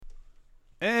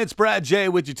It's Brad J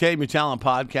with your Tame Your Talent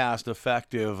podcast,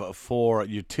 effective for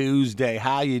your Tuesday.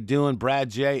 How you doing?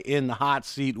 Brad J in the hot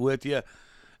seat with you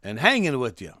and hanging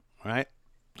with you, right?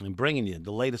 And bringing you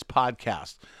the latest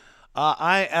podcast.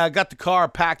 I got the car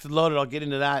packed and loaded. I'll get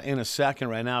into that in a second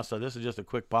right now. So this is just a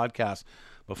quick podcast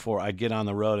before I get on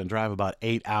the road and drive about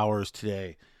 8 hours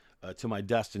today to my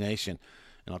destination.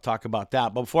 And I'll talk about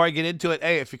that. But before I get into it,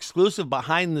 hey, if exclusive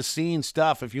behind-the-scenes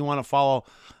stuff, if you want to follow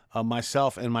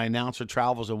myself and my announcer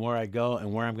travels and where I go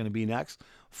and where I'm going to be next,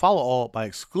 follow all my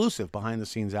exclusive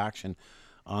behind-the-scenes action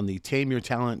on the Tame Your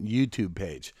Talent YouTube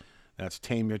page. That's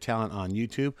Tame Your Talent on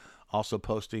YouTube. Also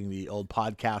posting the old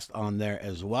podcast on there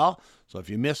as well. So if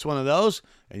you missed one of those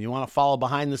and you want to follow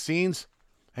behind the scenes,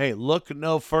 hey, look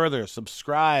no further.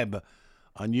 Subscribe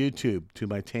on YouTube to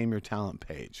my Tame Your Talent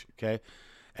page, okay?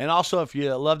 And also, if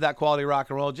you love that quality rock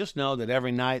and roll, just know that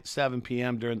every night, 7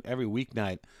 p.m., during every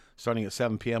weeknight, starting at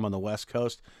 7 p.m. on the West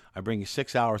Coast, I bring you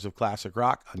 6 hours of classic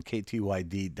rock on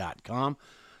KTYD.com.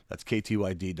 That's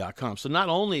KTYD.com. So not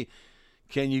only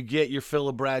can you get your fill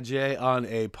of Brad J on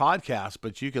a podcast,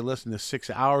 but you can listen to 6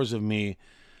 hours of me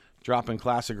dropping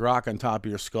classic rock on top of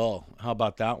your skull. How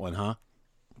about that one, huh?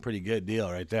 Pretty good deal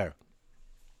right there.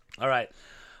 All right.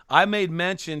 I made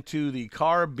mention to the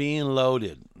car being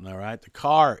loaded. All right. The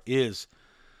car is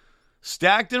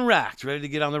stacked and racked, ready to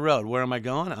get on the road. Where am I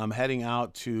going? I'm heading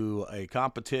out to a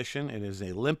competition. It is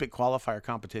an Olympic qualifier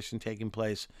competition taking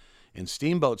place in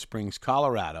Steamboat Springs,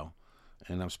 Colorado.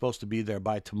 And I'm supposed to be there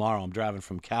by tomorrow. I'm driving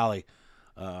from Cali,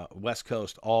 West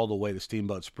Coast, all the way to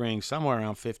Steamboat Springs, somewhere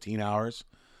around 15 hours.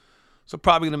 So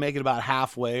probably going to make it about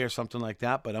halfway or something like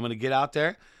that. But I'm going to get out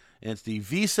there. And it's the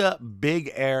Visa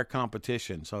Big Air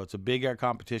competition. So it's a big air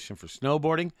competition for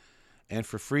snowboarding and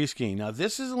for free skiing. Now,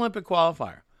 this is Olympic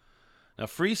qualifier. Now,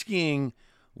 free skiing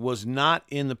was not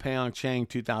in the Pyeongchang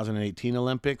 2018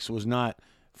 Olympics, was not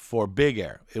for big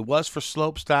air. It was for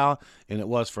slope style, and it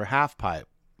was for half pipe.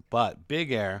 But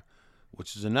big air,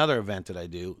 which is another event that I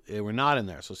do, they were not in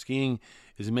there. So skiing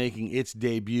is making its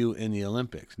debut in the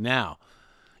Olympics. Now,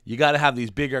 you got to have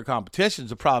these big air competitions.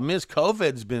 The problem is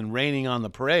COVID's been raining on the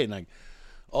parade. Like,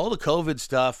 all the COVID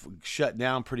stuff shut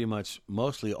down pretty much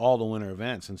mostly all the winter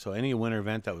events. And so any winter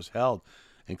event that was held,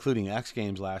 including X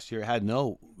Games last year, had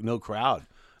no crowd.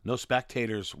 No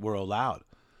spectators were allowed.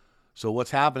 So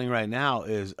what's happening right now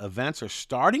is events are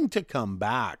starting to come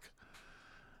back,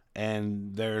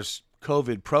 and there's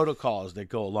COVID protocols that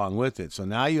go along with it. So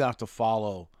now you have to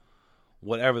follow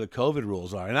whatever the COVID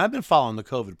rules are. And I've been following the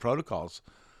COVID protocols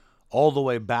all the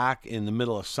way back in the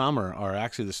middle of summer, or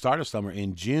actually the start of summer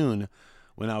in June,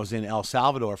 when I was in El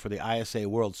Salvador for the ISA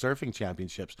World Surfing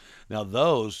Championships. Now,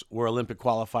 those were Olympic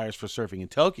qualifiers for surfing in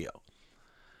Tokyo.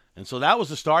 And so that was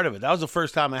the start of it. That was the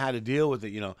first time I had to deal with it.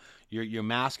 You know, you're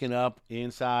masking up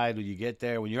inside when you get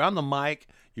there. When you're on the mic,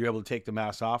 you're able to take the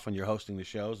mask off when you're hosting the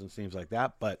shows and things like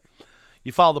that. But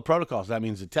you follow the protocols. That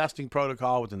means a testing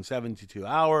protocol within 72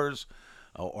 hours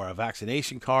or a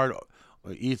vaccination card.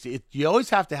 You always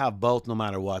have to have both no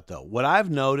matter what, though. What I've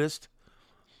noticed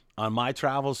on my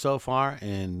travels so far,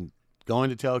 and going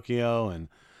to Tokyo and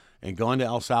going to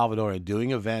El Salvador and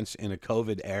doing events in a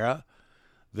COVID era,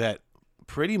 that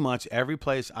pretty much every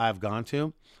place I've gone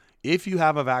to, if you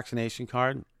have a vaccination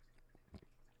card,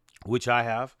 which I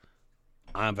have,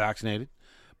 I'm vaccinated,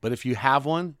 but if you have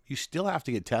one, you still have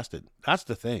to get tested. That's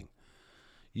the thing.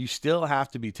 You still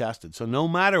have to be tested. So no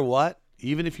matter what,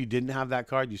 even if you didn't have that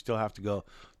card, you still have to go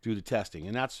through the testing.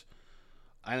 And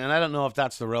I don't know if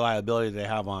that's the reliability they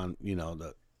have on,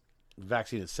 the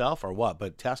vaccine itself or what,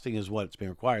 but testing is what's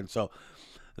being required. So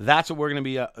that's what we're going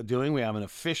to be doing. We have an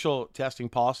official testing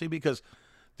policy because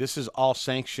this is all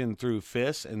sanctioned through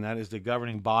FIS, and that is the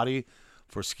governing body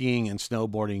for skiing and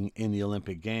snowboarding in the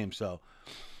Olympic Games. So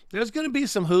there's going to be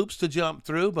some hoops to jump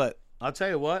through, but I'll tell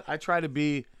you what, I try to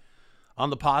be on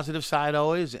the positive side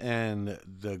always. And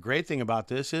the great thing about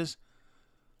this is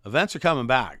events are coming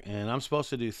back, and I'm supposed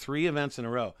to do 3 events in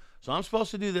a row. So I'm supposed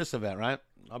to do this event, right?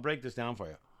 I'll break this down for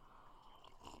you.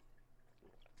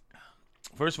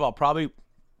 First of all,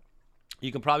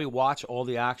 you can probably watch all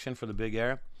the action for the Big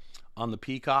Air on the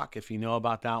Peacock, if you know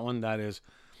about that one. That is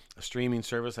a streaming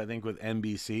service, I think, with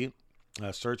NBC.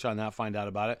 Search on that, find out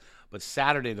about it. But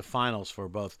Saturday, the finals for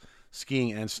both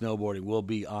skiing and snowboarding will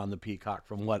be on the Peacock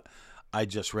from what I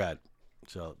just read.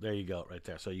 So there you go right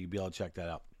there. So you'll be able to check that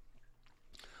out.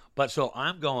 But so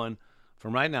I'm going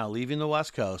from right now, leaving the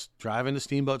West Coast, driving to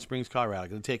Steamboat Springs, Colorado.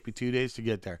 It's going to take me 2 days to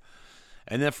get there.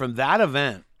 And then from that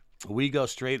event, we go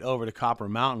straight over to Copper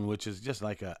Mountain, which is just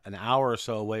like an hour or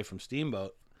so away from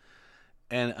Steamboat.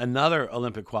 And another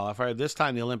Olympic qualifier, this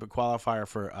time the Olympic qualifier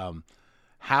for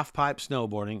half-pipe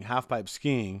snowboarding, half-pipe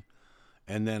skiing,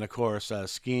 And then, of course,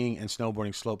 skiing and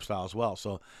snowboarding slopestyle as well.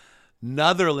 So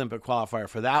another Olympic qualifier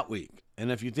for that week.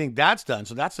 And if you think that's done,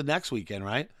 so that's the next weekend,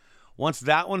 right? Once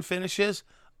that one finishes,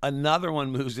 another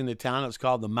one moves into town. It's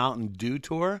called the Mountain Dew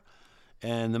Tour.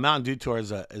 And the Mountain Dew Tour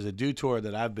is a dew tour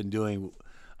that I've been doing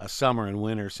a summer and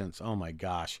winter since, oh my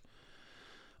gosh.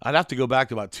 I'd have to go back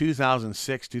to about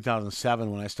 2006,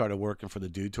 2007 when I started working for the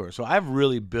Dew Tour. So I've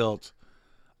really built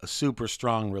a super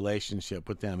strong relationship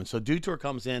with them. And so Dew Tour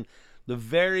comes in the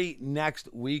very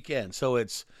next weekend. So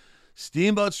it's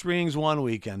Steamboat Springs one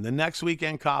weekend, the next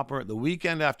weekend Copper, the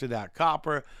weekend after that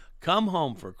Copper, come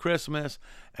home for Christmas,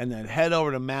 and then head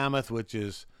over to Mammoth, which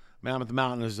is Mammoth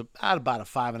Mountain is about a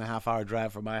 5.5 hour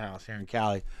drive from my house here in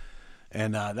Cali.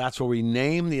 And that's where we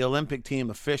name the Olympic team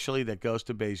officially that goes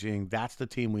to Beijing. That's the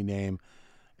team we name.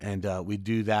 And we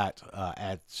do that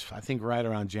at, I think, right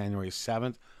around January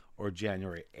 7th or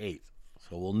January 8th.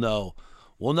 So we'll know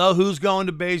who's going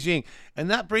to Beijing. And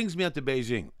that brings me up to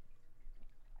Beijing.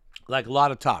 Like a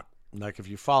lot of talk. Like if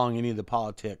you're following any of the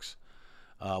politics,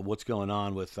 what's going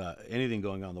on with anything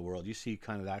going on in the world, you see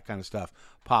kind of that kind of stuff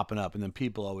popping up. And then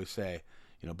people always say,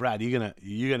 Brad, you gonna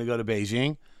go to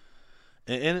Beijing?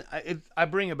 And I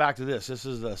bring it back to this. This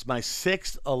is my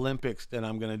 6th Olympics that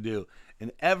I'm going to do.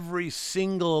 And every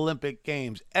single Olympic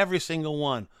Games, every single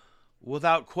one,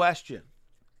 without question,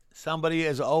 somebody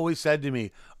has always said to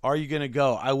me, are you going to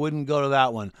go? I wouldn't go to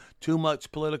that one. Too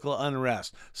much political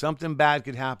unrest. Something bad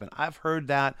could happen. I've heard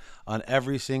that on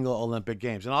every single Olympic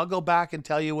Games. And I'll go back and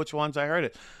tell you which ones I heard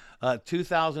it.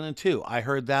 2002, I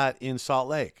heard that in Salt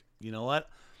Lake. You know what?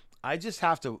 I just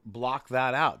have to block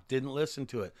that out. Didn't listen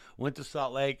to it. Went to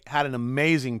Salt Lake, had an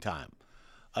amazing time.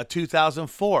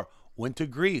 2004, went to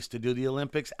Greece to do the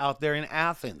Olympics out there in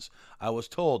Athens. I was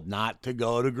told not to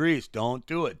go to Greece. Don't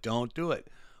do it. Don't do it.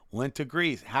 Went to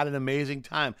Greece, had an amazing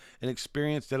time, an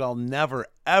experience that I'll never,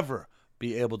 ever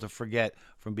be able to forget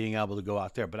from being able to go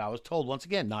out there. But I was told, once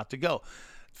again, not to go.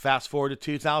 Fast forward to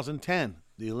 2010,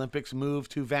 the Olympics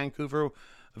moved to Vancouver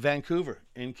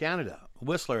in Canada,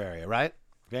 Whistler area, right?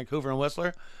 Vancouver and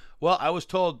Whistler. Well, I was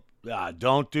told,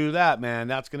 don't do that, man.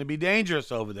 That's going to be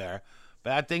dangerous over there.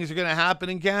 Bad things are going to happen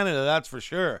in Canada, that's for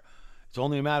sure. It's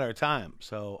only a matter of time.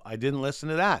 So I didn't listen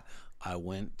to that. I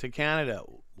went to Canada,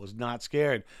 was not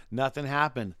scared. Nothing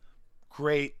happened.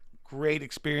 Great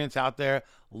experience out there.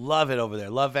 Love it over there.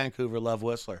 Love Vancouver, love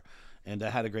Whistler. And I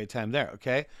had a great time there,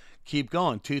 okay? Keep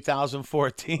going.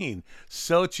 2014,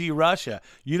 Sochi, Russia.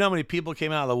 You know how many people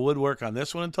came out of the woodwork on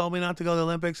this one and told me not to go to the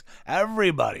Olympics?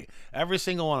 Everybody. Every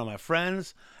single one of my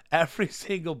friends. Not every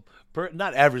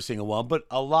single one, but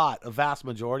a vast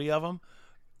majority of them.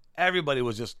 Everybody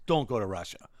was just, don't go to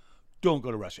Russia. Don't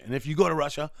go to Russia. And if you go to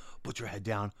Russia, put your head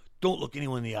down. Don't look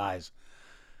anyone in the eyes.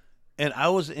 And I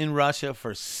was in Russia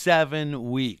for 7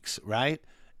 weeks, right?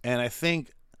 And I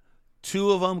think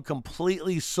 2 of them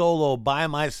completely solo by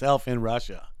myself in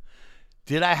Russia.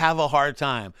 Did I have a hard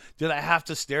time? Did I have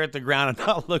to stare at the ground and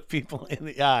not look people in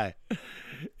the eye?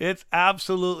 It's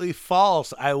absolutely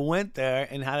false. I went there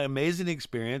and had an amazing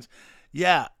experience.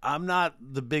 Yeah, I'm not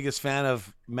the biggest fan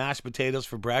of mashed potatoes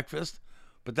for breakfast,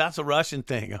 but that's a Russian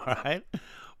thing, all right?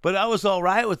 But I was all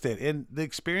right with it. And the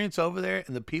experience over there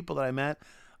and the people that I met,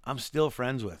 I'm still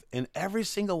friends with. In every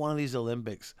single one of these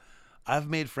Olympics, I've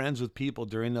made friends with people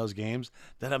during those games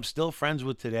that I'm still friends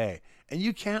with today. And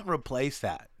you can't replace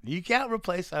that. You can't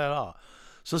replace that at all.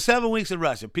 So 7 weeks in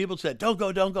Russia, people said, don't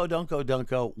go, don't go, don't go, don't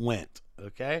go. Went,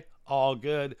 okay? All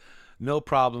good, no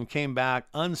problem. Came back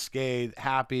unscathed,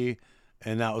 happy,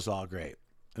 and that was all great.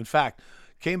 In fact,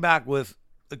 came back with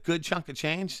a good chunk of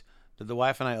change that the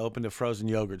wife and I opened a frozen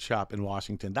yogurt shop in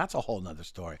Washington. That's a whole nother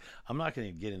story. I'm not going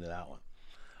to get into that one.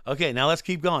 Okay, now let's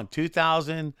keep going.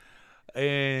 2018,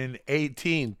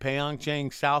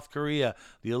 Pyeongchang, South Korea,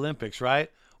 the Olympics,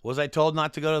 right? Was I told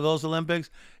not to go to those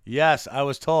Olympics? Yes, I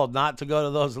was told not to go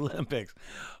to those Olympics.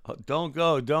 Don't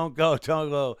go, don't go, don't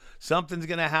go. Something's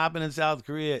going to happen in South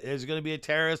Korea. There's going to be a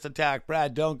terrorist attack.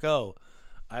 Brad, don't go.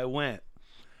 I went.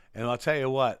 And I'll tell you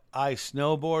what, I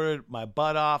snowboarded my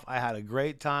butt off. I had a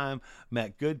great time,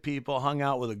 met good people, hung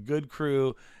out with a good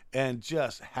crew, and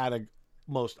just had a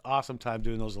most awesome time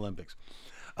doing those Olympics.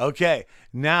 Okay,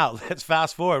 now let's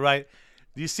fast forward, right?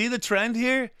 Do you see the trend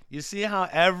here? You see how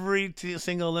every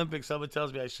single Olympics someone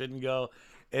tells me I shouldn't go,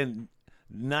 and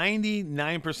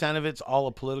 99% of it's all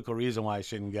a political reason why I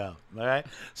shouldn't go, all right?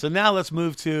 So now let's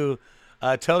move to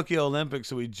Tokyo Olympics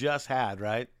that we just had,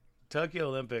 right? Tokyo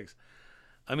Olympics.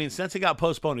 I mean, since it got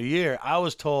postponed a year, I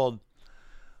was told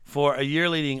for a year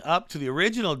leading up to the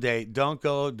original date, don't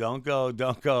go, don't go,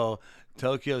 don't go.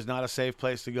 Tokyo is not a safe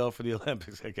place to go for the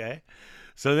Olympics, okay?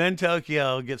 So then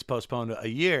Tokyo gets postponed a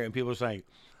year, and people are saying,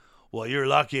 well, you're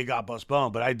lucky it got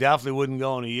postponed. But I definitely wouldn't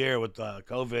go in a year with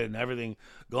COVID and everything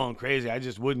going crazy. I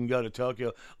just wouldn't go to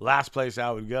Tokyo. Last place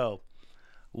I would go.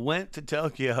 Went to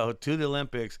Tokyo to the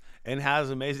Olympics and had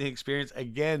an amazing experience.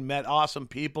 Again, met awesome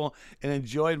people and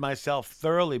enjoyed myself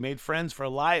thoroughly. Made friends for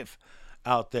life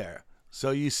out there.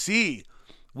 So you see,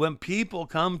 when people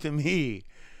come to me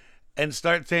and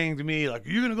start saying to me, like,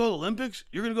 you're going to go to the Olympics?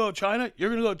 You're going to go to China? You're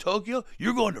going to go to Tokyo?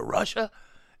 You're going to Russia?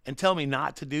 And tell me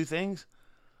not to do things?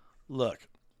 Look,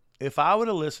 if I would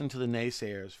have listened to the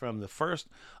naysayers from the first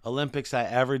Olympics I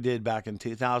ever did back in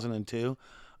 2002,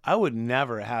 I would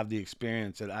never have the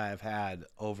experience that I have had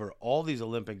over all these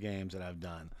Olympic Games that I've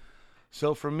done.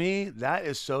 So for me, that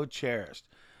is so cherished.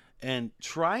 And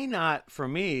try not, for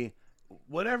me,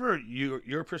 whatever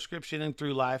your prescription in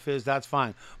through life is, that's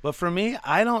fine. But for me,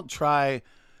 I don't try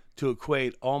to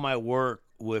equate all my work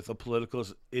with a political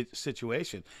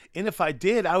situation. And if I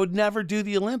did, I would never do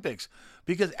the Olympics,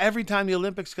 because every time the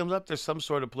Olympics comes up, there's some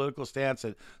sort of political stance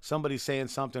that somebody's saying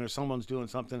something or someone's doing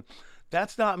something.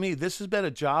 That's not me. This has been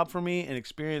a job for me, an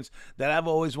experience that I've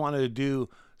always wanted to do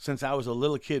since I was a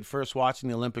little kid, first watching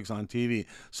the Olympics on TV.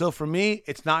 So for me,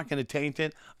 it's not going to taint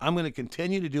it. I'm going to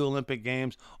continue to do Olympic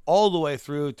Games all the way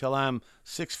through till I'm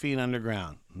 6 feet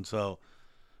underground. And so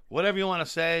whatever you want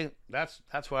to say, that's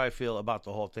what I feel about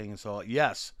the whole thing. And so,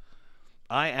 yes,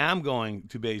 I am going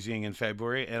to Beijing in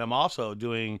February, and I'm also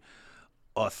doing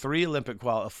 4 Olympic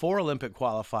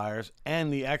qualifiers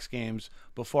and the X Games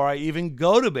before I even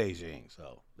go to Beijing.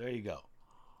 So there you go.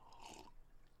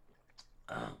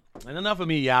 And enough of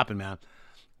me yapping, man.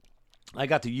 I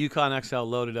got the Yukon XL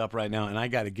loaded up right now, and I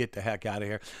got to get the heck out of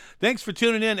here. Thanks for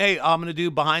tuning in. Hey, I'm going to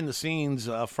do behind the scenes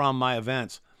from my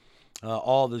events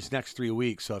all these next 3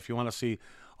 weeks. So if you want to see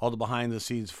all the behind the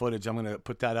scenes footage, I'm going to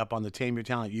put that up on the Tame Your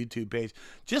Talent YouTube page.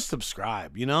 Just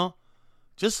subscribe,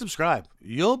 Just subscribe.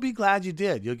 You'll be glad you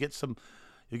did. You'll get some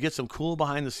cool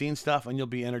behind the scenes stuff, and you'll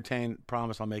be entertained.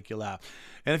 Promise I'll make you laugh.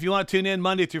 And if you want to tune in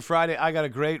Monday through Friday, I got a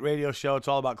great radio show. It's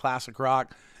all about classic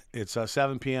rock. It's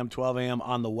 7 p.m., 12 a.m.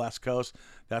 on the West Coast.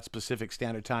 That's Pacific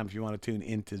Standard Time if you want to tune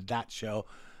into that show.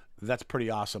 That's pretty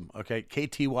awesome. Okay,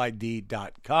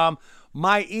 ktyd.com.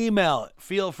 My email,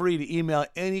 feel free to email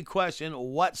any question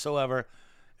whatsoever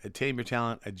at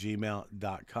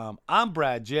tameyourtalent@gmail.com. I'm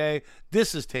Brad J.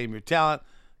 This is Tame Your Talent.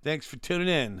 Thanks for tuning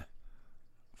in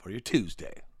for your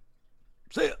Tuesday.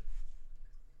 See ya.